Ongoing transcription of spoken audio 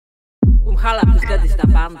Ojalá pizca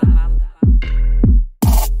destapando. All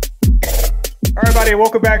right, everybody,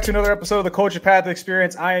 welcome back to another episode of the Culturepathxc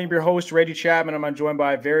Experience. I am your host, Reggie Chapman. I'm joined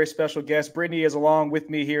by a very special guest. Brittany is along with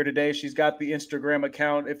me here today. She's got the Instagram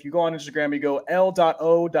account. If you go on Instagram, you go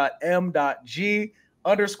l.o.m.g_mom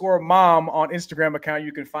on Instagram account.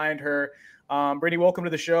 You can find her. Brittany, welcome to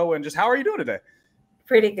the show. And just how are you doing today?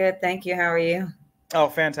 Pretty good. Thank you. How are you? Oh,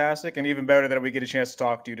 fantastic. And even better that we get a chance to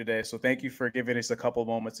talk to you today. So thank you for giving us a couple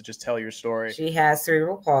moments to just tell your story. She has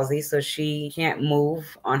cerebral palsy, so she can't move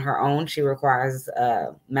on her own. She requires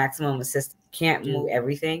maximum assistance, can't move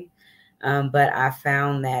everything. But I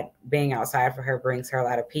found that being outside for her brings her a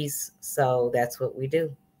lot of peace. So that's what we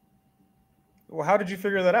do. Well, how did you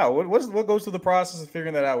figure that out? What goes through the process of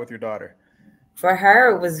figuring that out with your daughter? For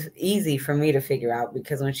her, it was easy for me to figure out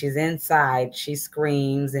because when she's inside, she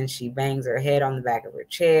screams and she bangs her head on the back of her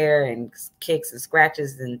chair and kicks and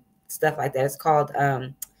scratches and stuff like that. It's called,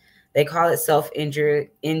 they call it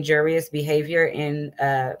self-injurious behavior in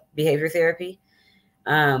behavior therapy.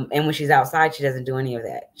 And when she's outside, she doesn't do any of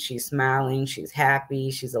that. She's smiling, she's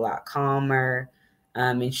happy, she's a lot calmer,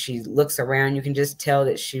 and she looks around. You can just tell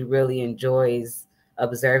that she really enjoys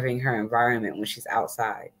observing her environment when she's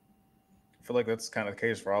outside. I feel like that's kind of the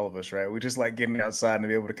case for all of us, right? We just like getting outside and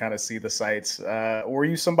be able to kind of see the sights. Were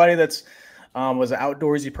you somebody that's was an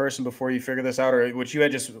outdoorsy person before you figured this out, or would you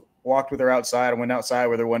had just walked with her outside and went outside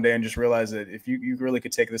with her one day and just realized that if you really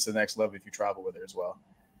could take this to the next level if you travel with her as well?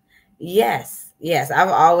 Yes. I've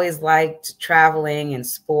always liked traveling and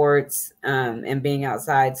sports and being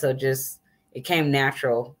outside. So just it came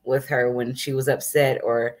natural with her when she was upset,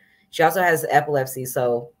 or she also has epilepsy.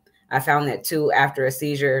 So I found that too, after a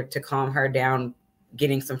seizure, to calm her down,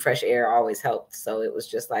 getting some fresh air always helped. So it was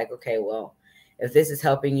just like, okay, well, if this is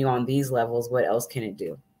helping you on these levels, what else can it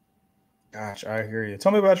do? Gosh, I hear you.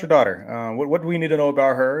 Tell me about your daughter. What do we need to know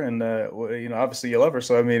about her? And, obviously you love her.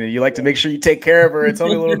 So, I mean, you like to make sure you take care of her. And tell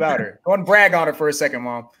me a little about her. Go and brag on her for a second,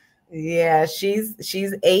 Mom. Yeah, she's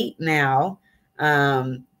 8 now.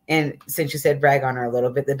 And since you said brag on her a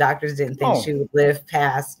little bit, the doctors didn't think she would live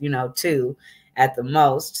past, 2 at the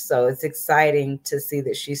most. So it's exciting to see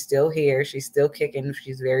that she's still here. She's still kicking.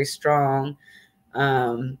 She's very strong.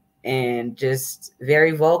 And just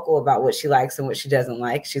very vocal about what she likes and what she doesn't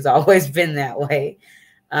like. She's always been that way.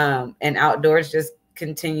 And outdoors just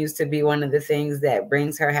continues to be one of the things that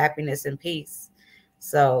brings her happiness and peace.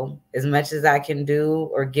 So as much as I can do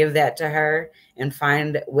or give that to her and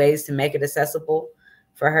find ways to make it accessible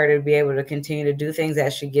for her to be able to continue to do things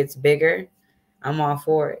as she gets bigger, I'm all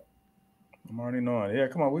for it. I'm already knowing. Yeah,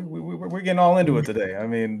 come on. We're getting all into it today. I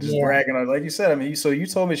mean, just bragging on, like you said. I mean, so you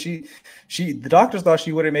told me the doctors thought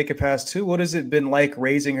she wouldn't make it past 2. What has it been like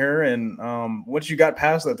raising her? And once you got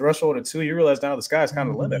past the threshold of 2, you realized now the sky's kind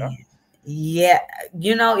of the limit, huh? Yeah.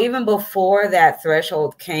 Even before that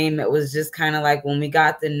threshold came, it was just kind of like when we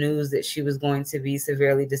got the news that she was going to be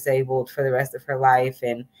severely disabled for the rest of her life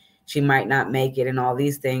and she might not make it and all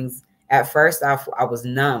these things. At first, I was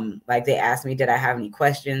numb. Like they asked me, did I have any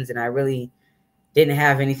questions? And I really didn't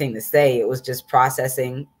have anything to say. It was just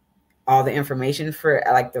processing all the information for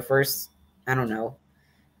like the first, I don't know,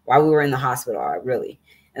 while we were in the hospital, really.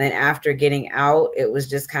 And then after getting out, it was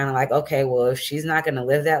just kind of like, okay, well, if she's not going to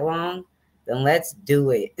live that long, then let's do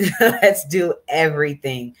it. Let's do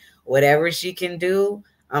everything. Whatever she can do,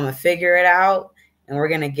 I'm going to figure it out and we're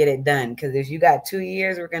going to get it done. Because if you got 2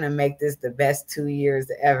 years, we're going to make this the best 2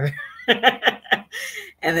 years ever.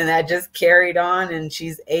 And then that just carried on, and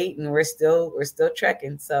she's 8, and we're still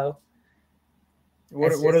trekking. So,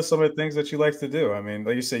 what are some of the things that she likes to do? I mean,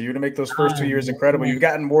 like you said, you're going to make those first 2 years incredible. You've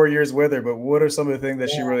gotten more years with her, but what are some of the things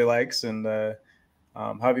that she really likes, and how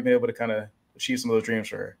have you been able to kind of achieve some of those dreams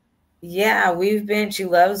for her? Yeah, she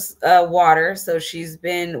loves water, so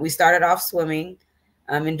we started off swimming,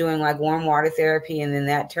 and doing like warm water therapy, and then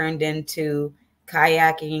that turned into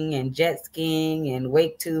kayaking and jet skiing and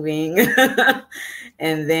wake tubing.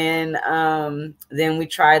 And then we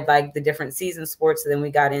tried like the different season sports. So then we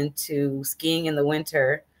got into skiing in the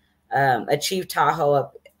winter. Achieve Tahoe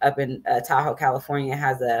up in Tahoe, California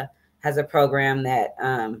has a program that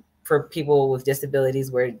for people with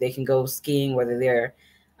disabilities where they can go skiing, whether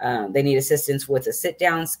they need assistance with a sit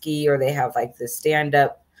down ski or they have like the stand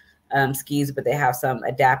up skis, but they have some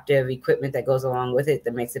adaptive equipment that goes along with it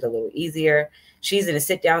that makes it a little easier. She's in a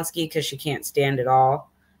sit down ski because she can't stand at all.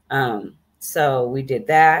 So we did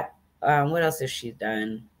that. What else has she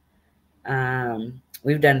done?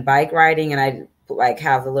 We've done bike riding, and I like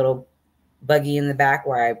have the little buggy in the back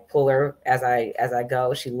where I pull her as I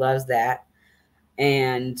go. She loves that.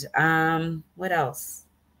 And what else?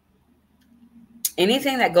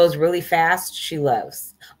 Anything that goes really fast, she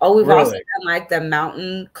loves. Oh, we've also Really? done like the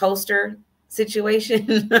mountain coaster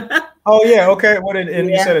situation. Oh yeah, okay. What and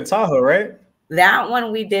you Yeah. said in Tahoe, right? That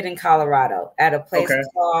one we did in Colorado at a place Okay.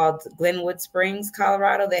 called Glenwood Springs,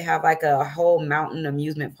 Colorado. They have like a whole mountain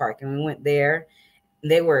amusement park, and we went there.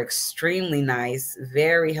 They were extremely nice,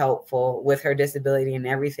 very helpful with her disability and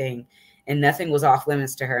everything, and nothing was off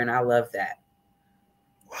limits to her, and I love that.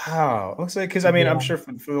 Wow. Looks like because I mean I'm Yeah. sure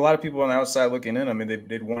for a lot of people on the outside looking in, I mean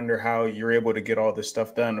they'd wonder how you're able to get all this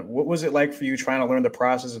stuff done. What was it like for you trying to learn the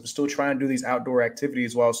process of still trying to do these outdoor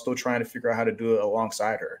activities while still trying to figure out how to do it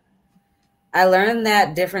alongside her? I learned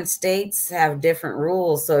that different states have different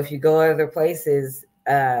rules. So if you go other places,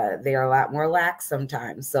 they are a lot more lax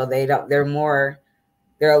sometimes. So they don't. They're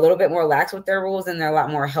a little bit more lax with their rules, and they're a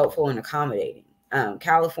lot more helpful and accommodating.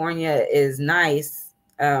 California is nice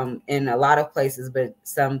in a lot of places, but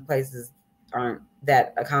some places aren't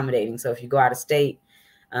that accommodating. So if you go out of state,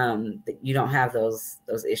 you don't have those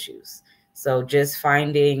issues. So just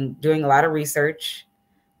doing a lot of research,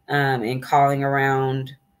 and calling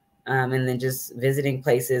around, and then just visiting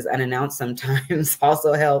places unannounced sometimes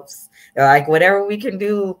also helps. They're like, whatever we can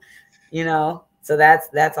do, you know. So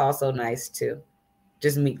that's also nice too.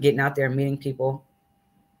 Just getting out there and meeting people.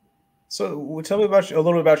 So tell me about a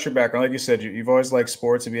little bit about your background. Like you said, you've always liked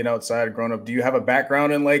sports and being outside growing up. Do you have a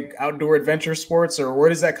background in like outdoor adventure sports, or where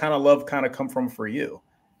does that kind of love kind of come from for you?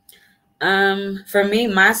 For me,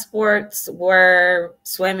 my sports were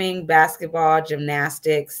swimming, basketball,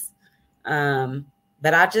 gymnastics. Um,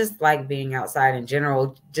 but I just like being outside in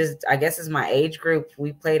general. Just, I guess it's my age group.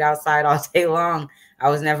 We played outside all day long. I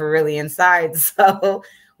was never really inside. So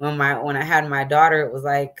when I had my daughter, it was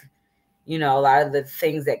like, a lot of the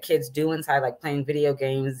things that kids do inside, like playing video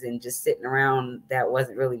games and just sitting around, that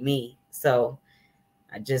wasn't really me. So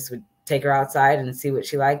I just would take her outside and see what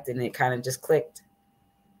she liked, and it kind of just clicked.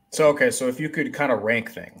 So okay, so if you could kind of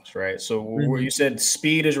rank things, right? So where Mm-hmm. you said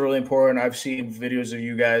speed is really important. I've seen videos of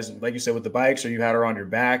you guys, like you said, with the bikes, or you had her on your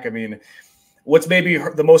back. I mean, what's maybe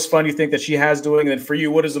the most fun you think that she has doing? And then for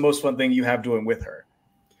you, what is the most fun thing you have doing with her?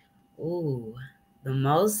 Ooh, the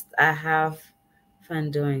most I have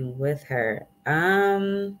fun doing with her.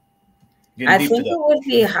 Getting I deep to think that. it would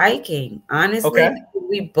be hiking, honestly, Okay. because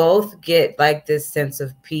we both get like this sense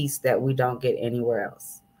of peace that we don't get anywhere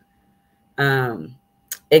else. Um,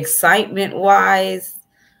 Excitement wise,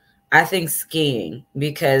 I think skiing,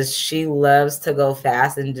 because she loves to go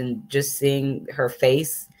fast, and then just seeing her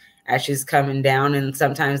face as she's coming down. And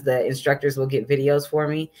sometimes the instructors will get videos for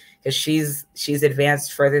me because she's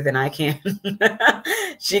advanced further than I can.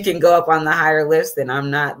 She can go up on the higher lifts, and I'm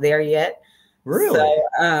not there yet. So Really?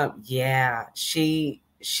 yeah, she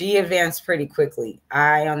advanced pretty quickly.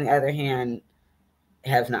 I, on the other hand,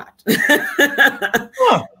 have not.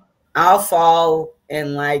 Huh. I'll fall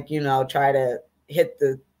and, like, try to hit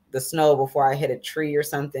the snow before I hit a tree or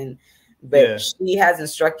something. But Yeah. she has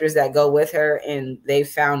instructors that go with her, and they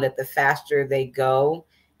found that the faster they go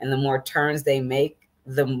and the more turns they make,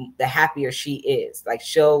 the happier she is. Like,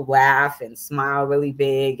 she'll laugh and smile really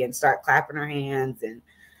big and start clapping her hands and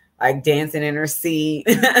like dancing in her seat,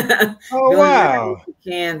 doing Oh whatever wow.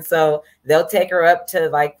 she can. So they'll take her up to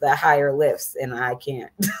like the higher lifts, and I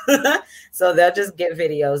can't. So they'll just get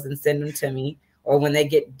videos and send them to me. Or when they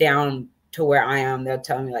get down to where I am, they'll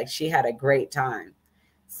tell me like she had a great time.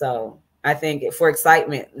 So I think for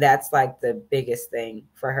excitement, that's like the biggest thing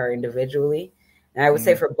for her individually. And I would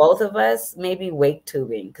say Mhm. for both of us, maybe wake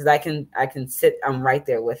tubing, because I can sit, I'm right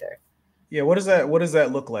there with her. Yeah. What does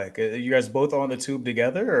that look like? Are you guys both on the tube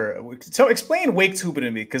together, or so? Explain wake tubing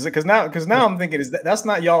to me, because now I'm thinking that's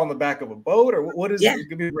not y'all on the back of a boat, or what is? Yeah.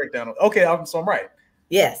 Give me a breakdown. Okay, so I'm right.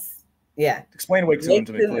 Yes. Yeah. Explain wake tubing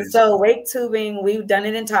to me, please. So wake tubing, we've done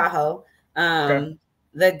it in Tahoe. Okay.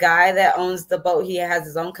 The guy that owns the boat, he has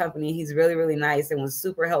his own company. He's really, really nice and was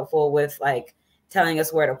super helpful with like telling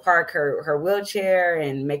us where to park her wheelchair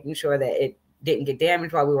and making sure that it didn't get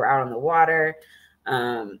damaged while we were out on the water,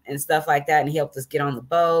 and stuff like that. And he helped us get on the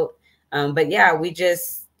boat. But yeah,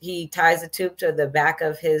 he ties a tube to the back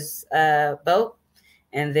of his boat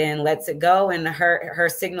and then lets it go. And her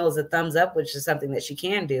signal is a thumbs up, which is something that she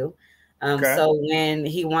can do. Okay. So when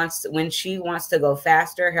she wants to go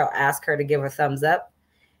faster, he'll ask her to give a thumbs up,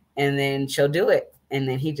 and then she'll do it. And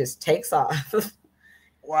then he just takes off. And it's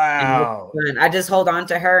Wow. fun. I just hold on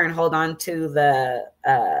to her and hold on to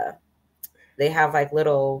they have like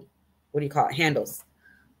little, what do you call it? Handles.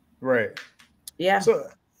 Right. Yeah. So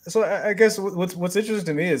So I guess what's interesting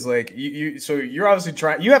to me is like so you're obviously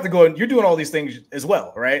trying, you have to go and you're doing all these things as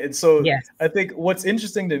well, right? And so Yes. I think what's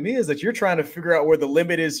interesting to me is that you're trying to figure out where the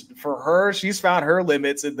limit is for her. She's found her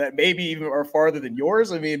limits and that maybe even are farther than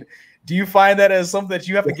yours. I mean, do you find that as something that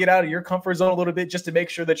you have to get out of your comfort zone a little bit just to make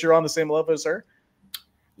sure that you're on the same level as her?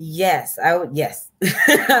 Yes, I would. Yes,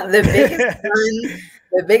 the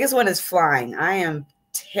biggest one is flying. I am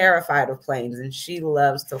terrified of planes, and she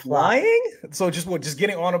loves to fly. Flying? So just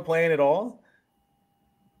getting on a plane at all?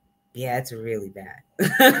 Yeah, it's really bad.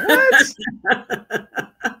 What?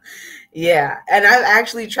 Yeah, and I've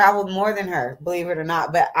actually traveled more than her, believe it or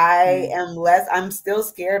not. But I'm still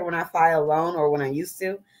scared when I fly alone or when I used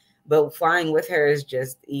to. But flying with her is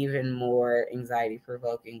just even more anxiety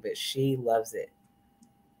provoking. But she loves it.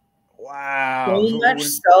 Wow. So much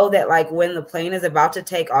so that like when the plane is about to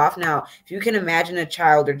take off, now, if you can imagine a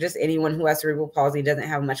child or just anyone who has cerebral palsy doesn't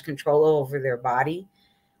have much control over their body,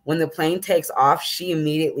 when the plane takes off, she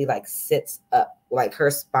immediately like sits up, like her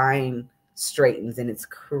spine straightens, and it's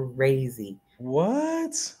crazy.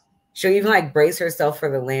 What? She'll even like brace herself for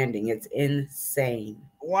the landing. It's insane.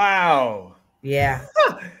 Wow. Yeah.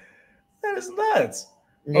 That is nuts.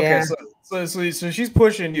 Yeah. Okay, so she's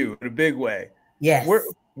pushing you in a big way. Yes.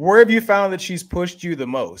 Where have you found that she's pushed you the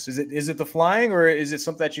most? Is it the flying, or is it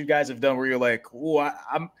something that you guys have done where you're like, oh,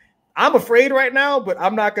 I'm afraid right now, but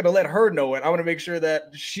I'm not going to let her know it. I want to make sure that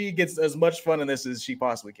she gets as much fun in this as she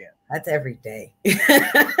possibly can. That's every day.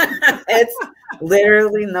 It's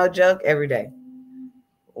literally no joke, every day.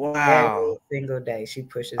 Wow. Every single day she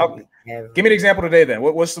pushes me. Give me an example today then.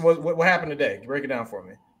 What happened today? Break it down for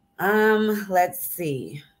me. Let's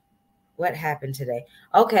see. What happened today?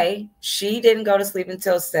 Okay, she didn't go to sleep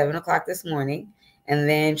until 7 o'clock this morning. And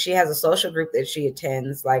then she has a social group that she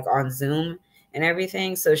attends like on Zoom and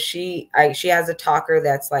everything. So she has a talker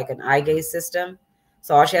that's like an eye gaze system.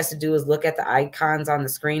 So all she has to do is look at the icons on the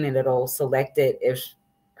screen and it'll select it if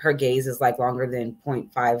her gaze is like longer than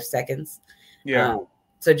 0.5 seconds. Yeah.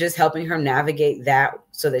 So just helping her navigate that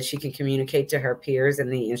so that she can communicate to her peers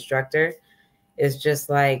and the instructor is just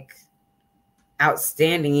like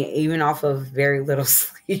outstanding, even off of very little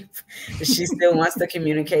sleep. She still wants to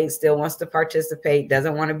communicate, still wants to participate,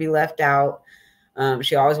 doesn't want to be left out.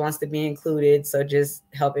 She always wants to be included. So just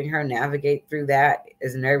helping her navigate through that,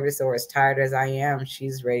 as nervous or as tired as I am,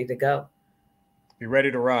 she's ready to go. Be ready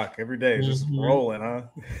to rock every day. It's just rolling, huh?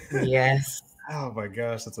 Yes. Oh my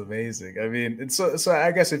gosh, that's amazing. I mean, and so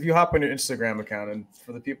I guess if you hop on your Instagram account, and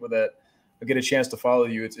for the people that get a chance to follow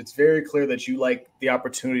you, it's very clear that you like the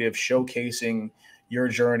opportunity of showcasing your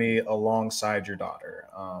journey alongside your daughter.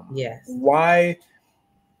 Yes. Why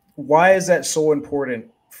is that so important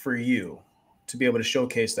for you to be able to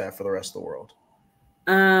showcase that for the rest of the world?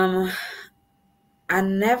 I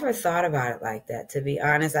never thought about it like that, to be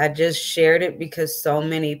honest. I just shared it because so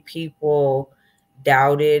many people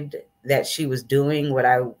doubted that she was doing what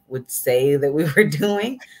I would say that we were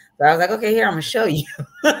doing. So I was like, okay, here, I'm going to show you.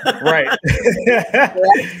 Right. So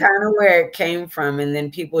that's kind of where it came from. And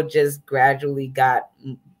then people just gradually got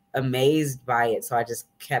amazed by it. So I just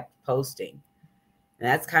kept posting. And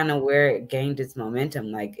that's kind of where it gained its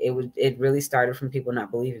momentum. Like it really started from people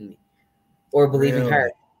not believing me or believing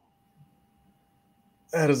her.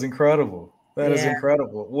 That is incredible. That is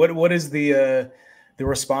incredible. What is the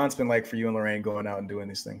response been like for you and Lorraine going out and doing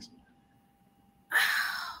these things?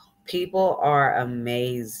 People are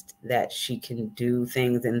amazed that she can do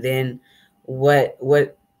things. And then what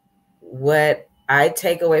I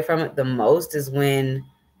take away from it the most is when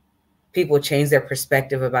people change their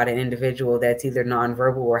perspective about an individual that's either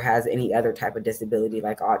nonverbal or has any other type of disability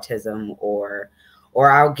like autism, or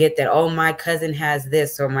I'll get that, oh, my cousin has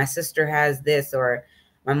this, or my sister has this, or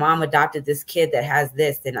my mom adopted this kid that has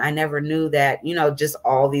this, and I never knew that, just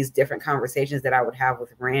all these different conversations that I would have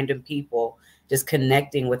with random people, just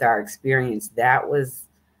connecting with our experience.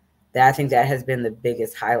 I think that has been the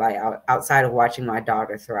biggest highlight outside of watching my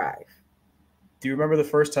daughter thrive. Do you remember the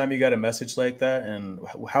first time you got a message like that? And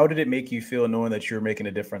how did it make you feel knowing that you're making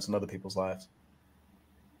a difference in other people's lives?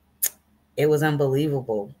 It was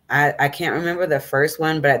unbelievable. I can't remember the first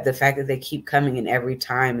one, but the fact that they keep coming in every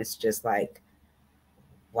time, it's just like,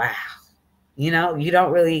 wow. I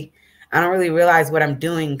don't really realize what I'm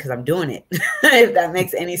doing because I'm doing it. If that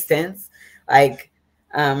makes any sense. Like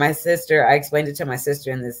my sister, I explained it to my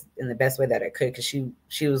sister in the best way that I could, because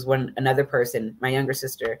she was another person, my younger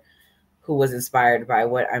sister, who was inspired by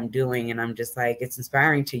what I'm doing. And I'm just like, it's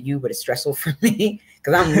inspiring to you, but it's stressful for me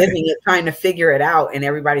because I'm living it, trying to figure it out. And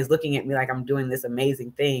everybody's looking at me like I'm doing this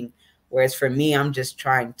amazing thing. Whereas for me, I'm just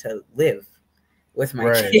trying to live with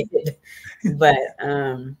my kid. But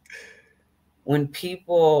when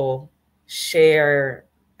people share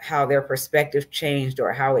how their perspective changed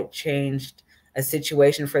or how it changed a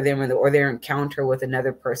situation for them, or their encounter with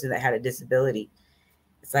another person that had a disability,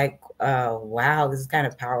 it's like, wow, this is kind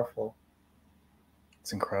of powerful.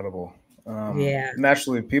 It's incredible. Yeah.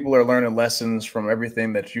 Naturally, people are learning lessons from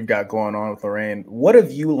everything that you've got going on with Lorraine. What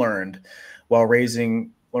have you learned while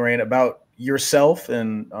raising Lorraine about yourself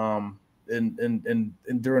and throughout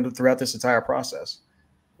this entire process?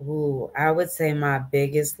 Ooh, I would say my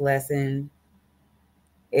biggest lesson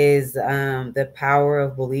is the power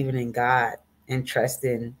of believing in God and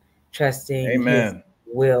trusting His Amen.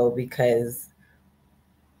 will, because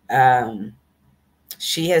um,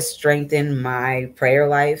 she has strengthened my prayer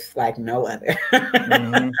life like no other.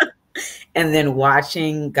 Mm-hmm. And then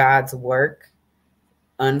watching God's work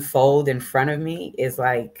unfold in front of me is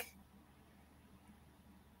like,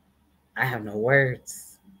 I have no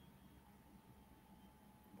words.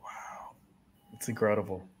 Wow, it's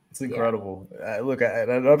incredible. It's Yeah. incredible. Look,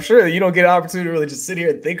 I'm sure you don't get an opportunity to really just sit here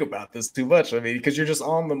and think about this too much. I mean, because you're just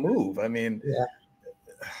on the move. I mean, Yeah.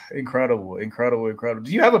 incredible, incredible, incredible.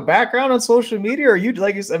 Do you have a background on social media, or you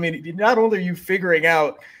like? I mean, not only are you figuring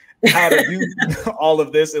out how to do all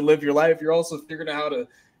of this and live your life, you're also figuring out how to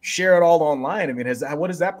share it all online. I mean, what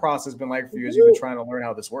has that process been like for you as you've been trying to learn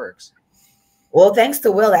how this works? Well, thanks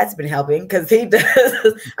to Will, that's been helping, because he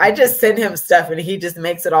does. I just send him stuff and he just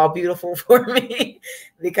makes it all beautiful for me,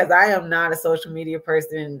 because I am not a social media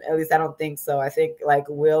person. At least I don't think so. I think like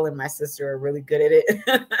Will and my sister are really good at it.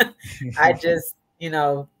 I just,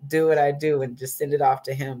 do what I do and just send it off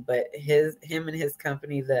to him. But him and his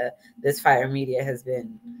company, This Fire Media, has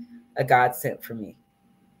been a godsend for me.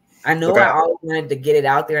 I knew I always wanted to get it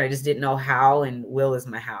out there. I just didn't know how, and Will is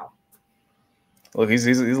my how. Look,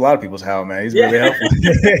 he's a lot of people's how, man. He's really helpful.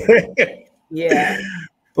 Yeah.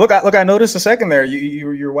 Look, I noticed a second there.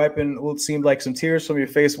 You're wiping what seemed like some tears from your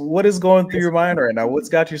face. What is going through your mind right now? What's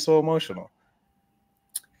got you so emotional?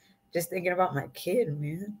 Just thinking about my kid,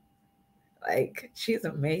 man. Like, she's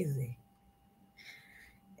amazing.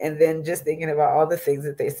 And then just thinking about all the things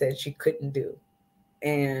that they said she couldn't do.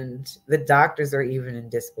 And the doctors are even in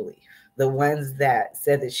disbelief. The ones that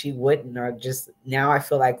said that she wouldn't are just, now I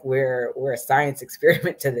feel like we're a science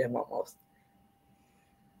experiment to them almost.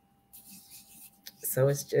 So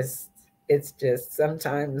it's just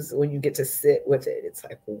sometimes when you get to sit with it, it's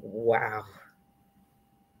like, wow.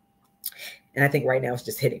 And I think right now it's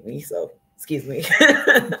just hitting me. So excuse me.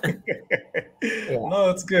 Yeah. No,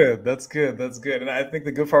 that's good. That's good. That's good. And I think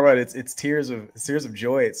the good part about it, it's tears of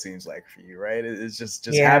joy. It seems like for you, right? It's just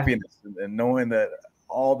happiness and knowing that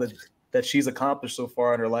all that she's accomplished so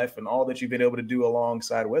far in her life and all that you've been able to do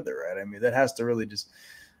alongside with her, right? I mean, that has to really just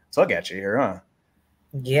tug at you here, huh?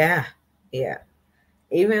 Yeah. Yeah.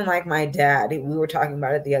 Even like my dad, we were talking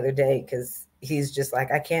about it the other day, because he's just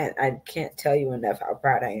like, I can't tell you enough how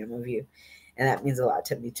proud I am of you. And that means a lot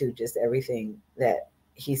to me too. Just everything that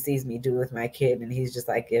he sees me do with my kid. And he's just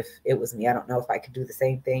like, if it was me, I don't know if I could do the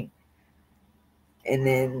same thing. And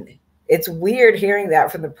then it's weird hearing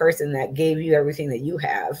that from the person that gave you everything that you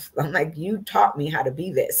have. I'm like, you taught me how to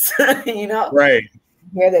be this, Right.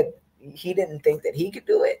 Hear that he didn't think that he could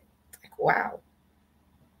do it. Like, wow.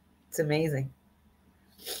 It's amazing.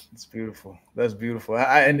 It's beautiful. That's beautiful.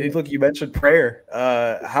 And look, you mentioned prayer.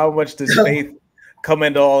 How much does faith come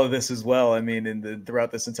into all of this as well? I mean,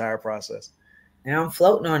 throughout this entire process. And I'm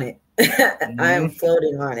floating on it. I am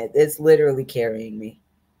floating on it. It's literally carrying me.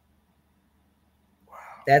 Wow,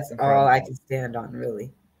 that's all I can stand on,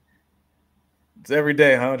 really. It's every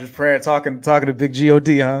day, huh? Just prayer, talking to Big God,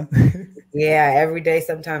 huh? Yeah, every day,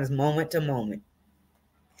 sometimes moment to moment.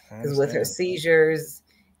 Because with her seizures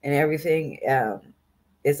and everything,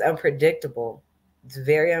 it's unpredictable. It's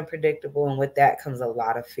very unpredictable. And with that comes a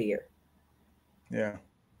lot of fear. Yeah.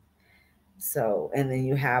 So, and then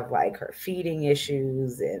you have like her feeding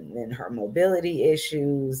issues, and then her mobility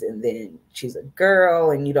issues, and then she's a girl,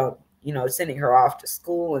 and you don't, sending her off to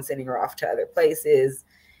school and sending her off to other places,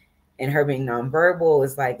 and her being nonverbal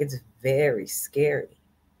is like, it's very scary.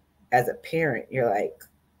 As a parent, you're like,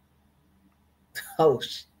 oh,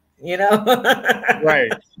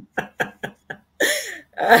 Right.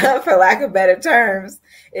 For lack of better terms,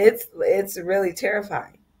 it's really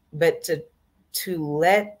terrifying. But to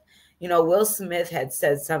let, Will Smith had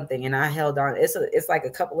said something, and I held on. It's like a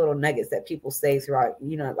couple little nuggets that people say throughout,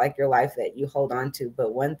 like your life, that you hold on to.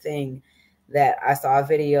 But one thing that I saw a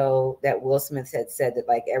video that Will Smith had said, that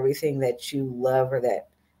like everything that you love or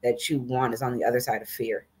that you want is on the other side of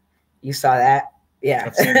fear. You saw that? Yeah.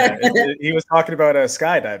 I've seen that. He was talking about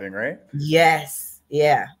skydiving, right? Yes.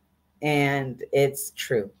 Yeah. And it's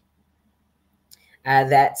true.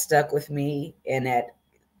 That stuck with me, and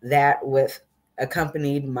that with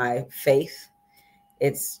accompanied my faith.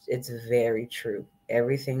 It's very true.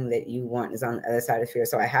 Everything that you want is on the other side of fear.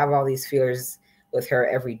 So I have all these fears with her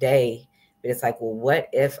every day, but it's like, well, what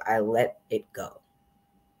if I let it go?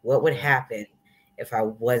 What would happen if I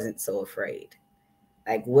wasn't so afraid?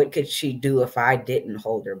 Like, what could she do if I didn't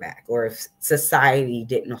hold her back, or if society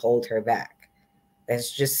didn't hold her back?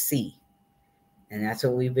 Let's just see. And that's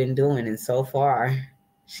what we've been doing. And so far,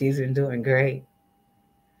 she's been doing great.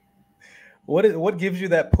 What gives you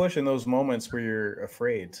that push in those moments where you're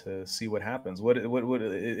afraid to see what happens? What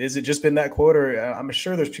is it just been that quote, or I'm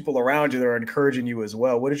sure there's people around you that are encouraging you as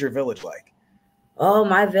well. What is your village like? Oh,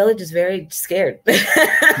 my village is very scared.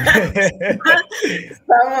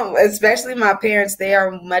 Especially my parents, they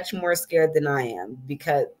are much more scared than I am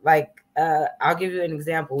because, like, I'll give you an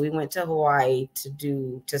example. We went to Hawaii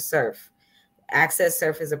to surf. Access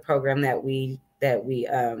Surf is a program that we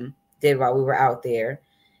did while we were out there,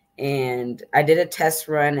 and I did a test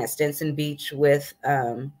run at Stinson Beach with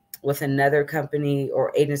another company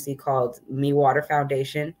or agency called Me Water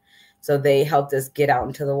Foundation. So they helped us get out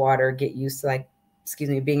into the water, get used to, like,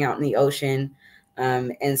 being out in the ocean,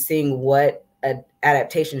 and seeing what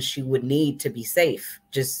adaptations she would need to be safe,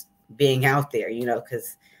 just being out there,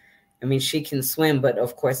 because I mean, she can swim, but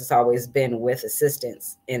of course it's always been with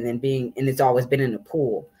assistance, and it's always been in the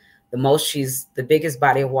pool. The biggest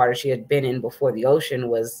body of water she had been in before the ocean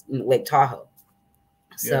was Lake Tahoe.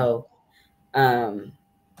 So,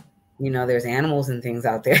 there's animals and things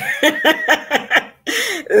out there.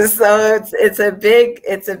 So it's a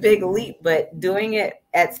big leap, but doing it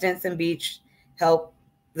at Stinson Beach helped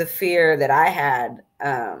the fear that I had.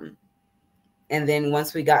 And then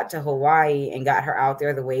once we got to Hawaii and got her out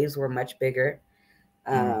there, the waves were much bigger.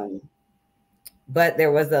 But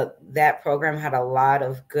there was that program had a lot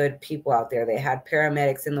of good people out there. They had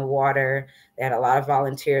paramedics in the water. They had a lot of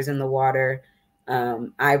volunteers in the water.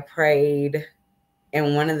 I prayed.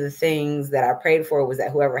 And one of the things that I prayed for was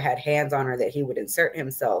that whoever had hands on her, that he would insert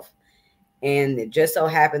himself. And it just so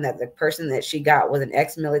happened that the person that she got was an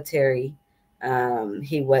ex-military.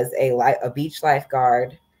 He was a beach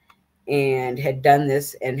lifeguard and had done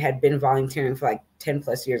this and had been volunteering for like 10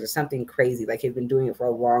 plus years or something crazy. Like, he'd been doing it for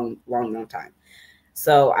a long, long, long time.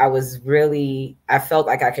 So I felt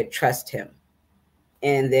like I could trust him.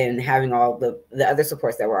 And then having all the other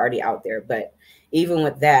supports that were already out there. But even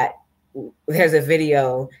with that, there's a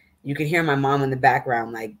video, you can hear my mom in the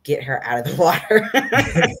background, like, get her out of the water.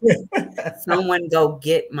 Someone go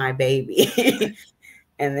get my baby.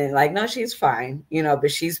 And then, like, no, she's fine,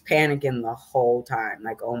 but she's panicking the whole time.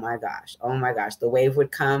 Like, oh my gosh, the wave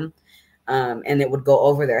would come, and it would go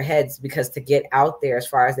over their heads, because to get out there as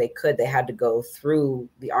far as they could, they had to go through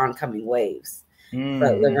the oncoming waves.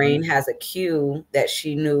 But Lorraine has a cue that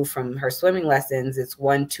she knew from her swimming lessons. It's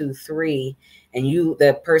 1, 2, 3. And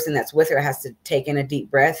the person that's with her has to take in a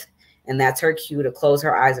deep breath. And that's her cue to close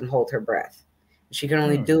her eyes and hold her breath. She can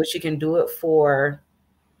only do it. She can do it for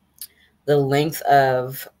the length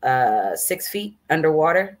of 6 feet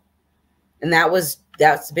underwater. And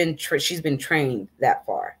she's been trained that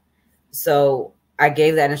far. So I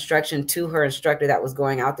gave that instruction to her instructor that was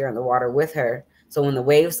going out there in the water with her. So when the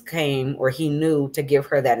waves came, or he knew to give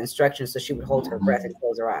her that instruction, so she would hold her breath and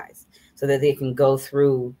close her eyes so that they can go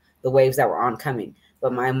through the waves that were oncoming.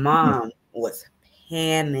 But my mom was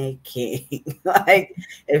panicking. Like,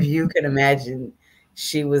 if you can imagine,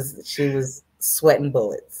 she was sweating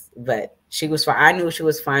bullets, but she was fine. I knew she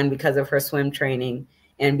was fine because of her swim training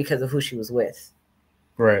and because of who she was with.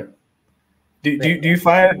 Right. Do you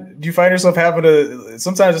find yourself having to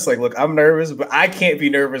sometimes just like, look, I'm nervous, but I can't be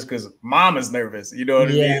nervous because mom is nervous. You know what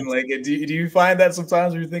I mean? Like, do you find that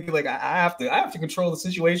sometimes where you're thinking like, I have to control the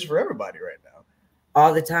situation for everybody right now?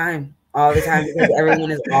 All the time, because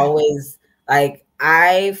everyone is always like,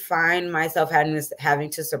 I find myself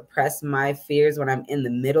having to suppress my fears when I'm in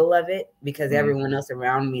the middle of it, because everyone else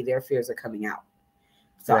around me, their fears are coming out.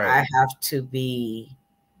 So I have to be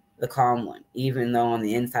the calm one, even though on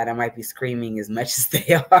the inside I might be screaming as much as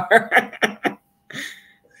they are.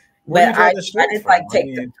 But I just like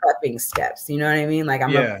take the prepping steps. You know what I mean? Like,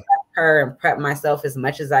 I'm gonna prep her and prep myself as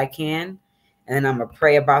much as I can, and then I'm gonna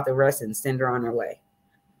pray about the rest and send her on her way.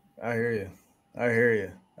 I hear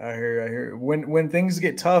you. When things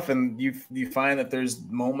get tough and you find that there's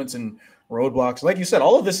moments and roadblocks, like you said,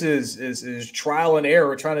 all of this is trial and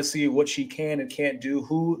error, trying to see what she can and can't do,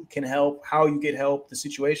 who can help, how you get help, the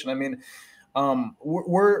situation. I mean,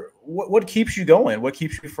 what keeps you going? What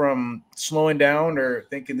keeps you from slowing down or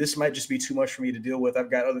thinking this might just be too much for me to deal with? I've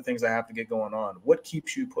got other things I have to get going on. What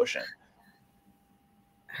keeps you pushing?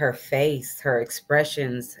 her face, her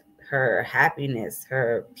expressions, her happiness,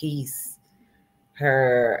 her peace,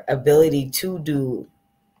 her ability to do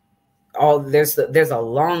all. There's a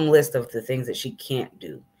long list of the things that she can't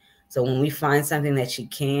do. So when we find something that she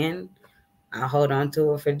can, I hold on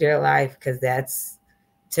to it for dear life, because that's,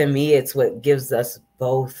 to me, it's what gives us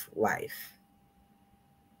both life.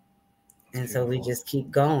 And so we just keep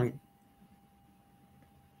going.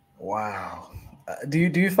 Wow. Do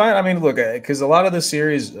you find, I mean, look, because a lot of the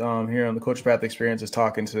series here on the Culture Path Experience is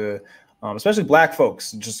talking to especially Black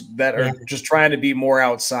folks just that are just trying to be more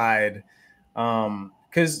outside.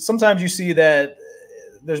 Because sometimes you see that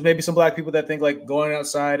there's maybe some Black people that think like going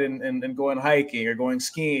outside and going hiking or going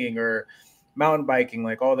skiing or mountain biking,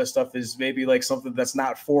 like all this stuff is maybe like something that's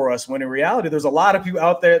not for us, when in reality there's a lot of people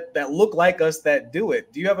out there that look like us that do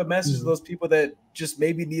it. Do you have a message to those people that just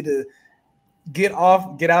maybe need to get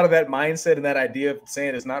out of that mindset and that idea of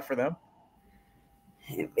saying it's not for them?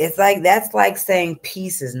 It's like, that's like saying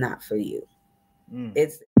peace is not for you.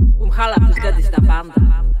 It's